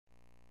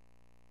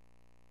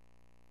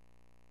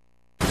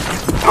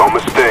No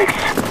mistakes.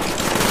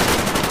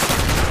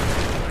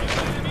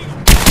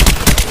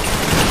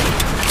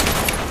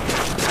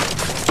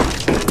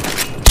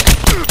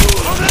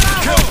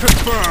 Kill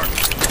confirmed.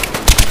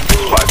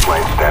 Spy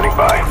plane standing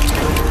by.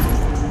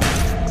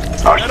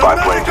 Our spy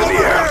plane's in the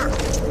air.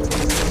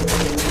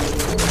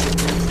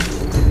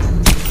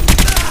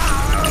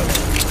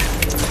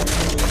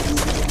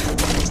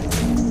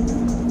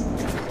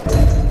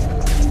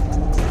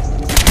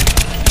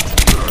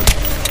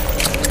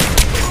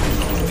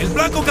 El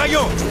blanco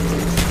cayó.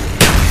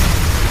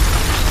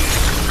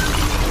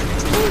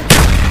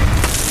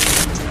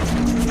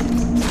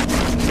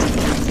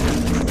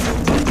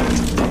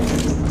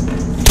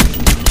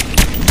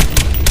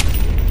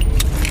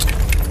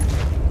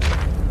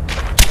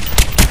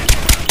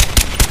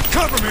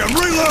 Cover me, I'm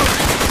reloading!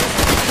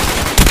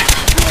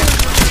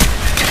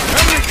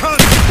 Enemy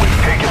contact!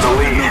 We've taken the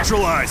lead.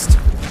 Neutralized!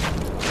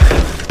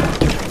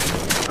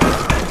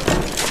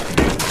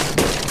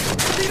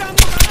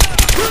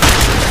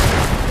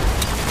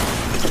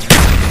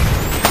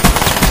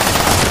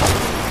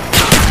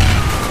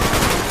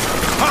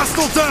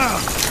 Hostile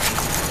down!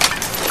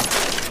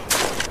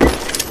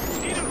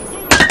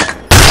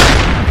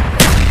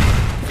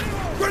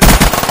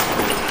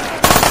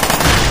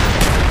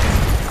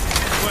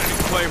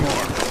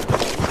 Claymore.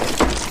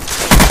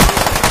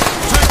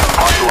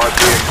 Hostile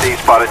RCXD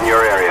spotted in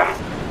your area.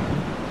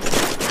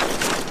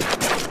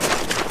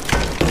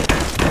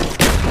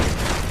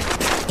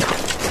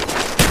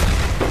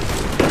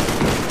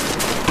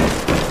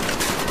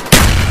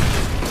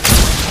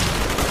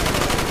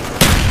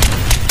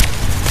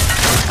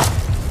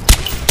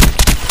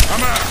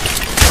 I'm out!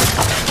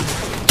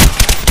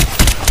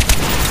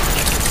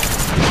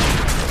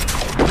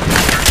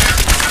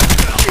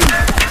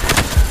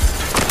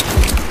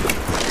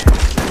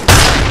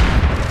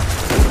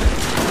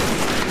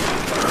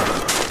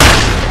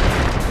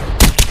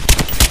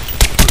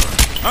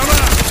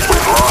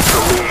 We've lost the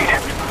lead.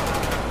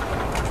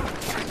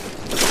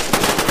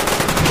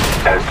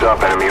 Heads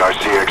up, enemy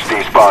RCXD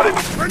spotted.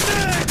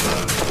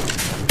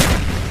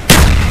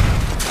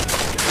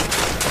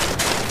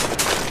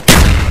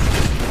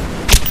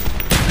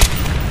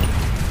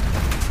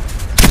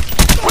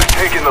 We've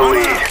taken the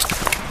lead.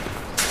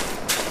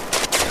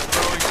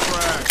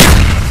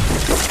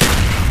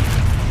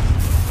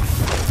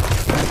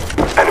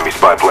 Enemy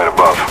spy plane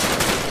above.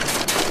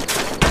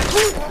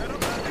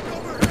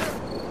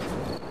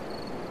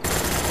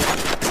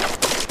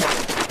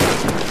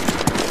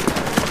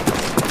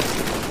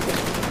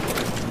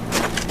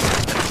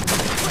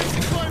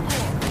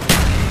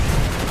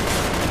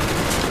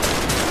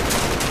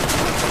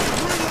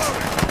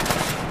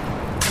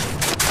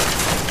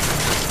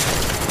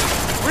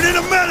 We need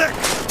a medic!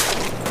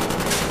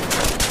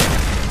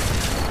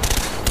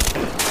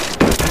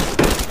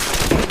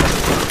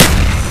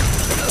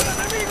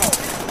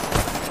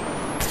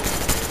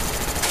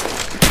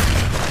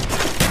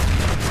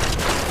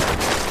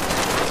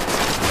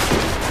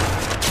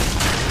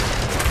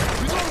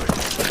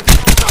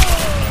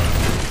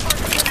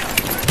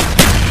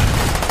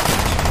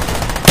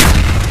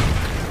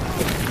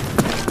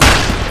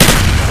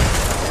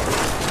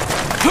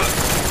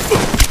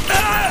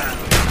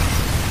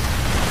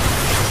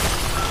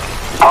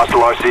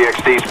 Hostile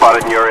RCXD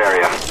spotted in your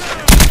area.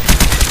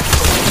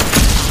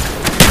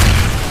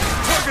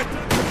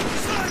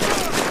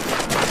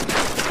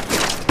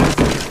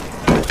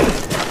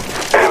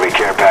 Enemy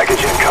care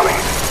package incoming.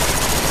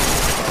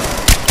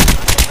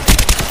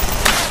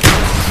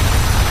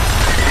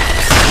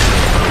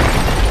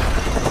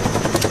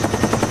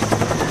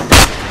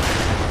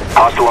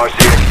 Hostile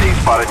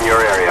RCXD spotted in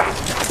your area.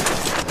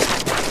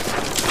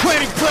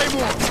 Planting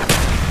Claymore!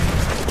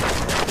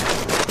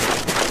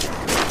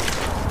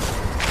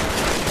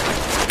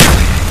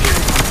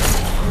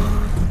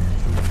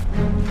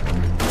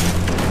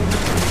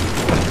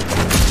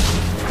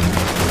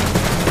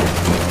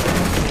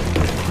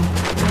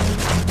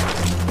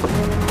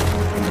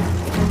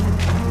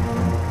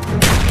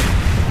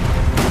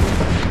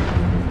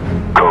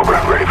 Cobra,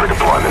 ready for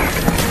deployment.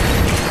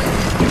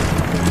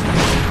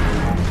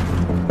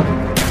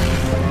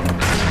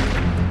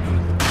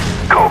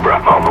 Cobra,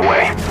 on the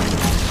way.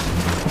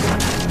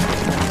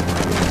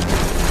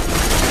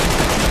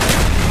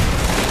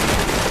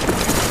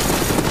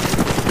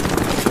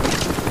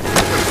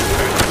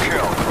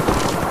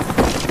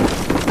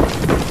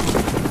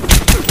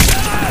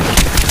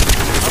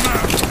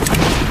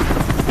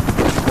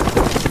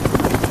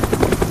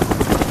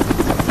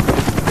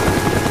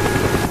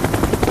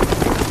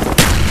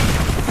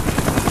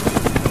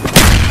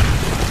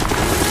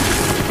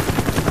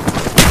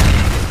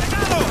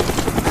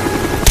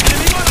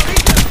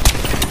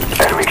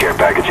 Enemy care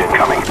package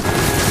incoming.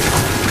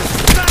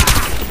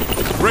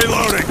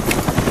 Reloading!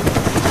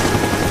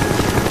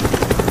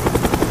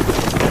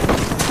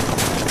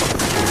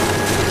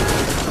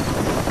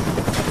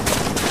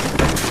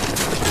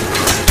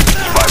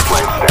 Spy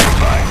plane standing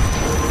by.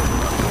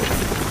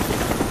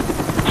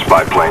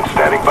 Spy plane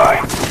standing by.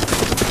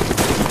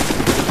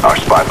 Our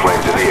spy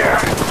plane's in the air.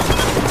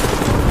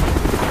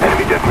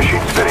 Enemy death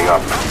machine spinning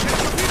up.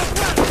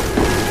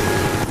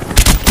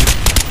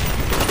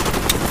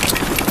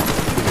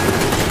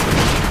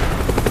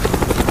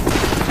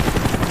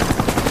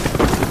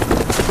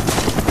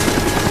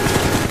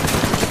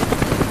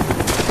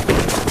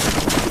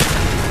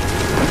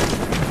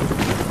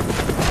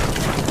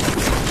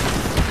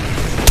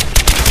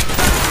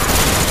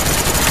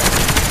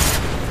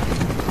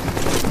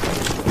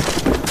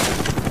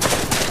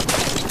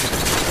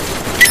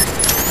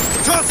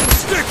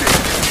 sticky!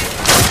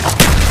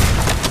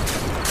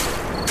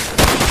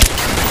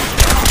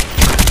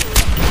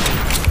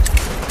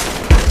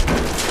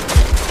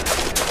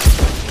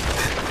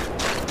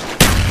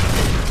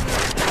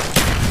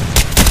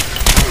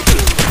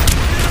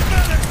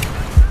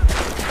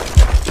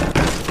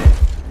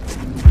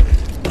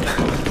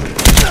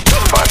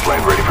 Spy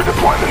plane ready for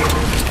deployment.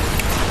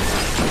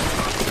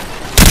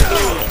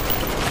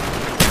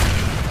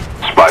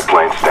 Spy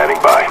plane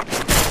standing by.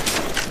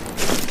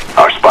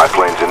 Our spy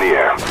plane's in the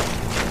air.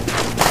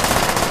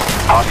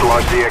 Hostile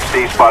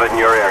RCXD spotted in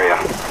your area.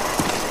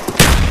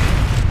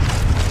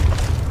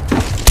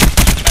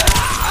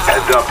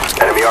 Heads up,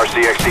 enemy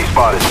RCXD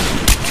spotted.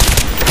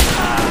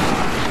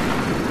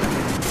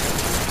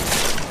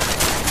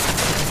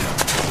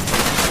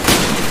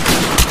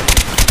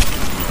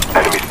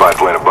 Enemy spy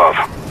plane above.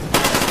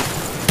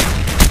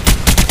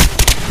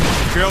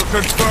 Kill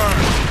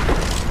confirmed.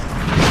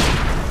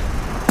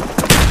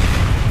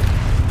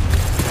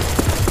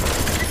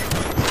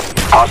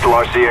 Hostile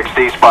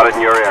RCXD spotted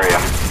in your area.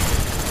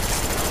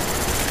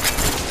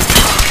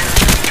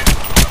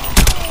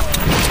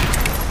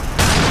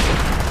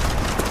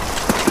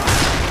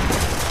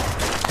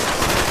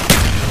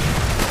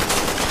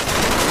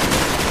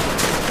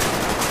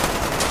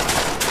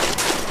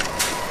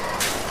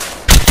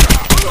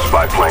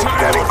 Spy plane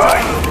standing by.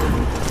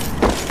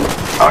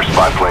 Our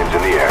spy plane's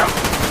in the air.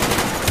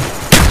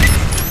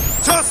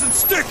 Tossing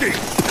sticky!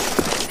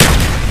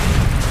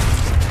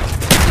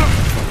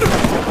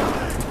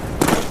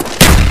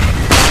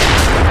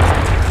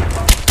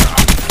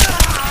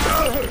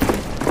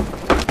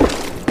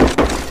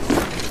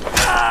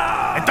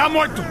 ¡Está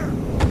muerto!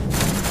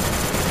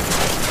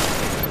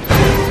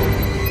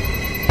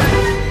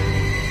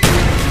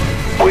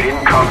 We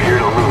didn't come here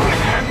to lose.